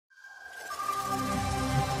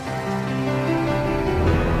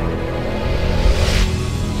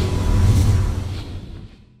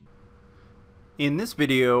In this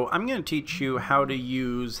video, I'm going to teach you how to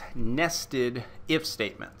use nested if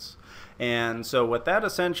statements. And so what that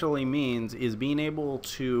essentially means is being able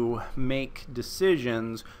to make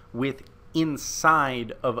decisions with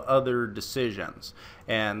inside of other decisions.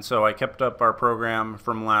 And so I kept up our program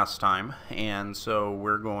from last time, and so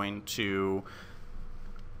we're going to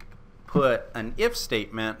put an if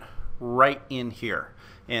statement right in here.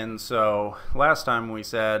 And so last time we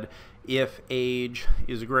said if age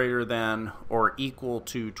is greater than or equal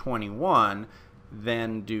to 21,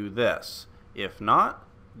 then do this. If not,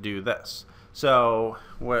 do this. So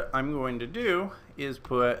what I'm going to do is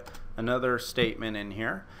put another statement in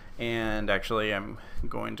here, and actually I'm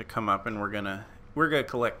going to come up and we're gonna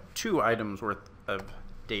collect 2 items worth of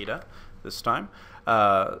data this time.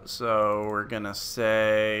 So we're gonna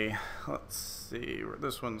say, let's see,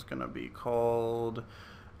 this one's gonna be called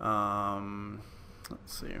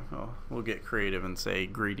let's see, we'll get creative and say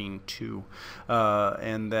greeting 2.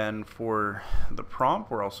 And then for the prompt,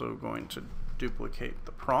 we're also going to duplicate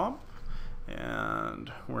the prompt, and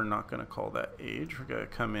we're not going to call that age. We're going to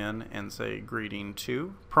come in and say greeting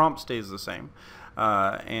 2. Prompt stays the same.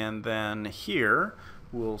 And then here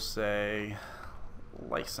we'll say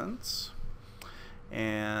license,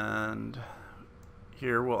 and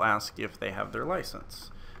here we'll ask if they have their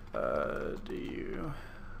license. Do you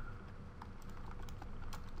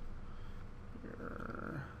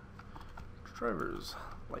driver's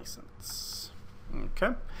license?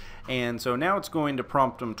 Okay, and so now it's going to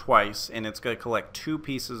prompt them twice, and it's going to collect 2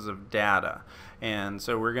 pieces of data. And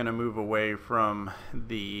so we're going to move away from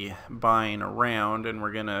the buying around, and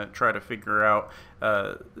we're going to try to figure out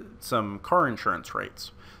some car insurance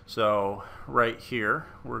rates. So right here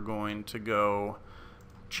we're going to go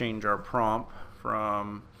change our prompt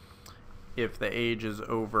from if the age is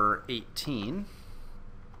over 18,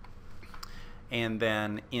 and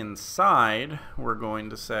then inside we're going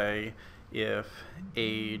to say if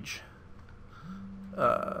age,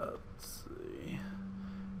 let's see,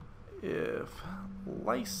 if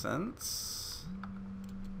license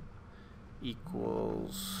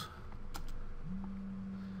equals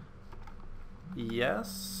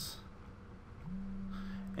yes,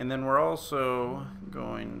 and then we're also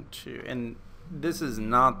going to, and this is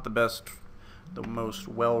not the most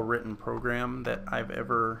well-written program that I've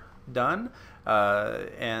ever done,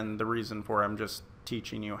 and the reason for I'm just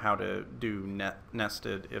teaching you how to do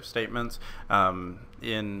nested if statements.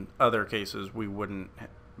 In other cases we wouldn't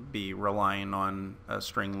be relying on a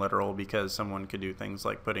string literal, because someone could do things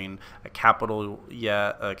like putting a capital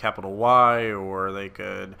Y, or they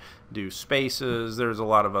could do spaces. There's a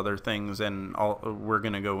lot of other things, and we're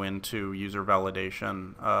going to go into user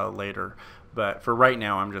validation later. But for right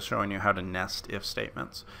now, I'm just showing you how to nest if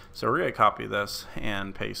statements. So we're going to copy this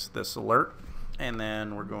and paste this alert, and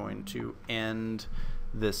then we're going to end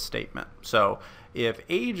this statement. So if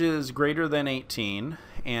age is greater than 18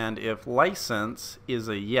 and if license is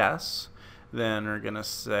a yes, then we're going to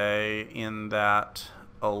say in that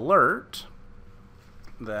alert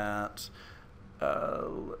that,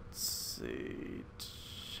 let's see,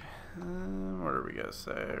 what are we going to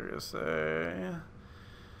say? We're going to say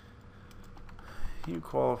you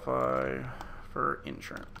qualify for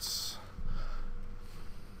insurance,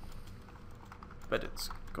 but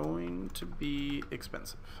it's going to be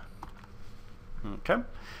expensive. Okay,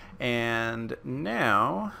 and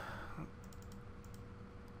now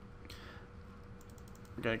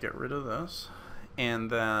we're going to get rid of this,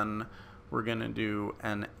 and then we're going to do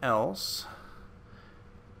an else.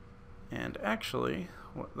 And actually,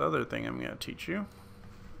 the other thing I'm going to teach you,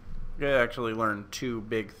 you're going to actually learn 2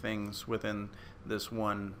 big things within this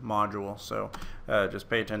one module, so just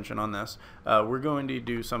pay attention on this. We're going to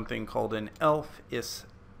do something called an else-if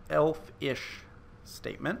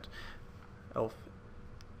statement.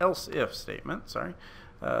 Else-if statement, sorry.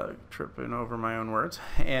 Tripping over my own words.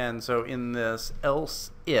 And so in this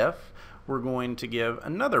else-if, we're going to give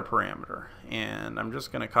another parameter, and I'm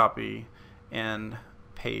just going to copy and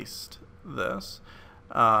paste this.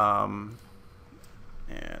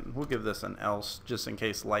 And we'll give this an else just in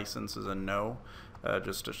case license is a no,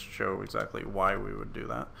 just to show exactly why we would do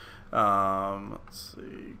that. Let's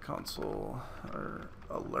see, console or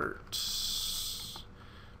alert.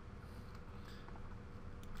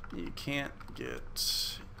 You can't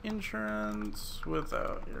get insurance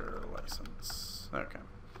without your license. Okay,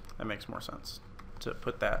 that makes more sense to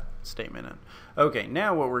put that statement in. Okay,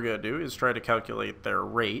 now what we're going to do is try to calculate their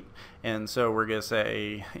rate, and so we're going to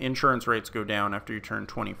say insurance rates go down after you turn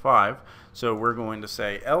 25. So we're going to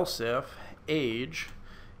say else if age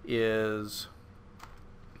is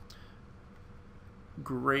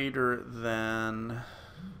greater than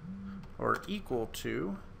or equal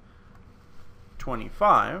to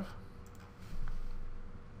 25,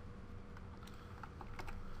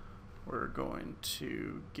 we're going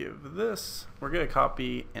to give this, we're going to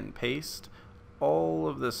copy and paste all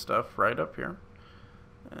of this stuff right up here.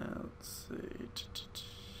 Let's see.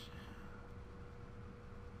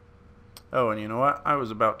 Oh, and you know what? I was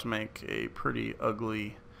about to make a pretty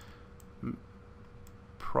ugly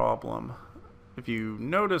problem. If you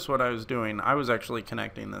notice what I was doing, I was actually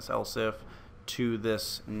connecting this else if to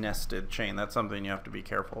this nested chain. That's something you have to be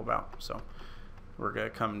careful about. So we're going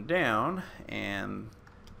to come down and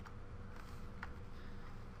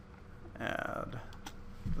add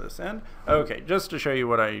this end. Okay, just to show you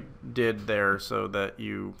what I did there so that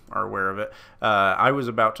you are aware of it, I was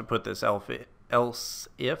about to put this else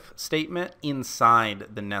if statement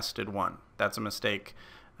inside the nested one. That's a mistake,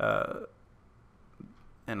 and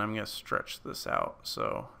I'm going to stretch this out,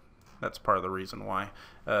 so that's part of the reason why,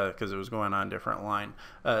 because it was going on a different line.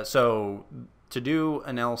 So to do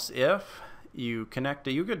an else if, you connect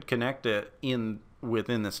it, you could connect it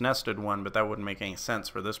within this nested one, but that wouldn't make any sense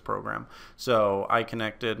for this program. So I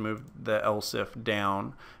moved the else if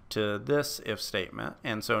down to this if statement,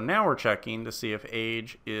 and so now we're checking to see if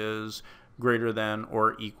age is greater than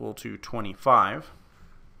or equal to 25,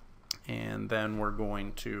 and then we're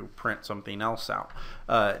going to print something else out.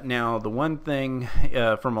 Now the one thing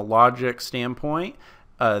from a logic standpoint,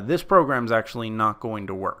 this program's actually not going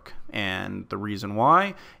to work, and the reason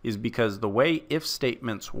why is because the way if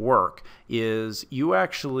statements work is you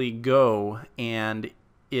actually go and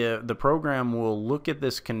the program will look at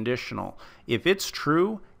this conditional. If it's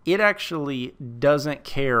true, it actually doesn't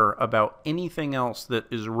care about anything else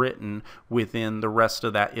that is written within the rest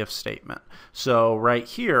of that if statement. So right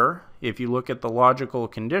here, if you look at the logical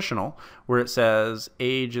conditional where it says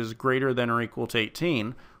age is greater than or equal to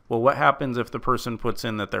 18, well, what happens if the person puts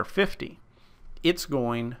in that they're 50? It's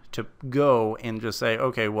going to go and just say,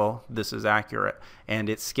 okay, well, this is accurate. And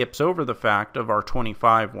it skips over the fact of our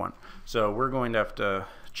 25 one. So we're going to have to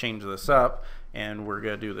change this up, and we're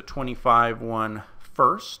going to do the 25 one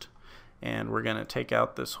first. And we're going to take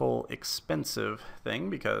out this whole expensive thing,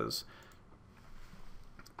 because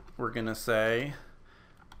we're going to say,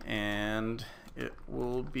 and it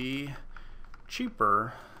will be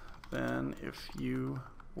cheaper than if you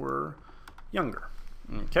were younger.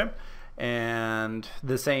 Okay. And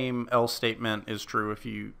the same else statement is true if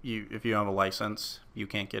you have a license, you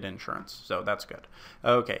can't get insurance. So that's good.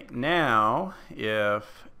 Okay, now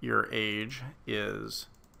if your age is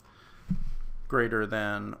greater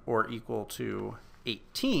than or equal to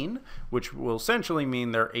 18, which will essentially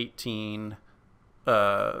mean they're 18,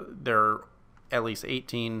 they're at least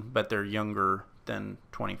 18, but they're younger than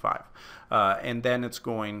 25. And then it's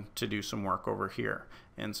going to do some work over here.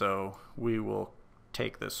 And so we will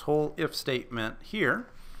take this whole if statement here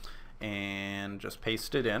and just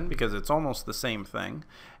paste it in, because it's almost the same thing.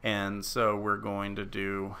 And so we're going to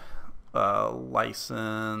do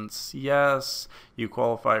license, yes, you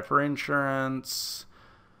qualify for insurance,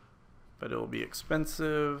 but it'll be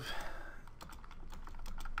expensive.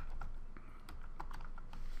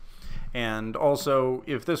 And also,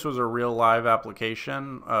 if this was a real live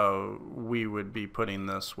application, we would be putting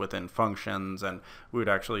this within functions, and we would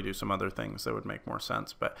actually do some other things that would make more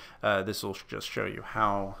sense. But this will just show you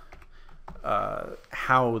how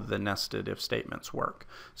the nested if statements work.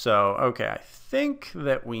 So, okay, I think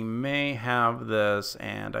that we may have this,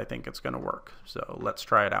 and I think it's going to work. So let's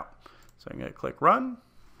try it out. So I'm going to click run.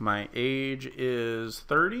 My age is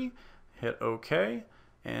 30. Hit OK.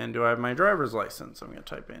 And do I have my driver's license? I'm going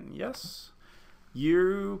to type in yes.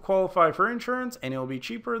 You qualify for insurance, and it'll be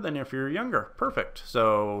cheaper than if you're younger. Perfect.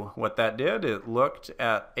 So what that did, it looked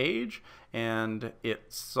at age, and it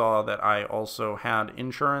saw that I also had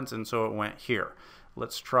insurance, and so it went here.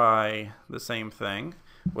 Let's try the same thing.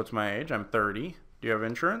 What's my age? I'm 30. Do you have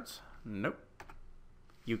insurance? Nope.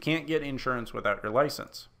 You can't get insurance without your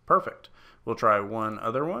license. Perfect. We'll try one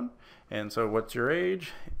other one. And so what's your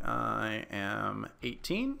age? I am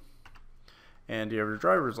 18. And do you have your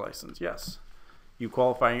driver's license? Yes. You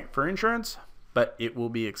qualify for insurance, but it will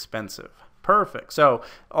be expensive. Perfect. So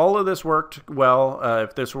all of this worked well.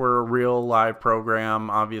 If this were a real live program,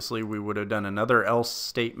 obviously we would have done another else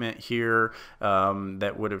statement here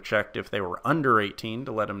that would have checked if they were under 18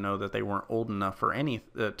 to let them know that they weren't old enough for any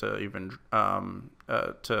to even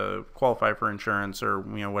to qualify for insurance, or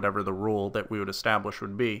whatever the rule that we would establish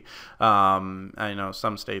would be. I know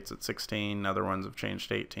some states it's 16, other ones have changed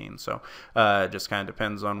to 18, so it just kind of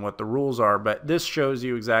depends on what the rules are. But this shows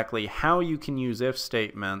you exactly how you can use if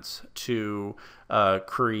statements to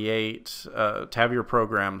to have your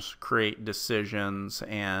programs create decisions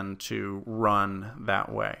and to run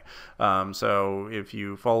that way. So if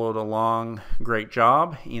you followed along, great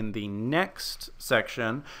job. In the next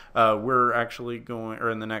section, we're actually going, or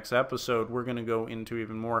in the next episode, we're going to go into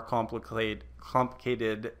even more complicated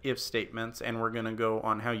if statements, and we're going to go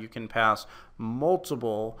on how you can pass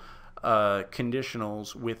multiple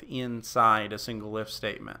conditionals inside a single if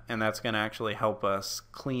statement, and that's going to actually help us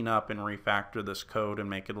clean up and refactor this code and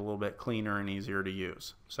make it a little bit cleaner and easier to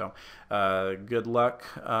use. So good luck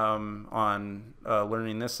on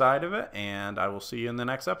learning this side of it, and I will see you in the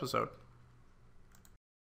next episode.